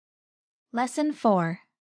Lesson 4.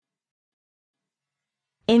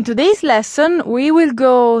 In today's lesson, we will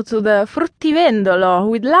go to the fruttivendolo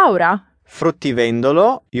with Laura.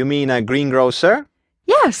 Fruttivendolo? You mean a greengrocer?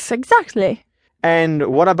 Yes, exactly. And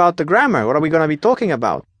what about the grammar? What are we going to be talking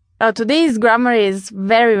about? Today's grammar is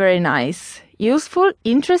very, very nice. Useful,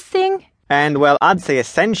 interesting. And well, I'd say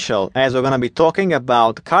essential, as we're going to be talking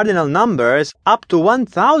about cardinal numbers up to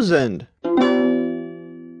 1000.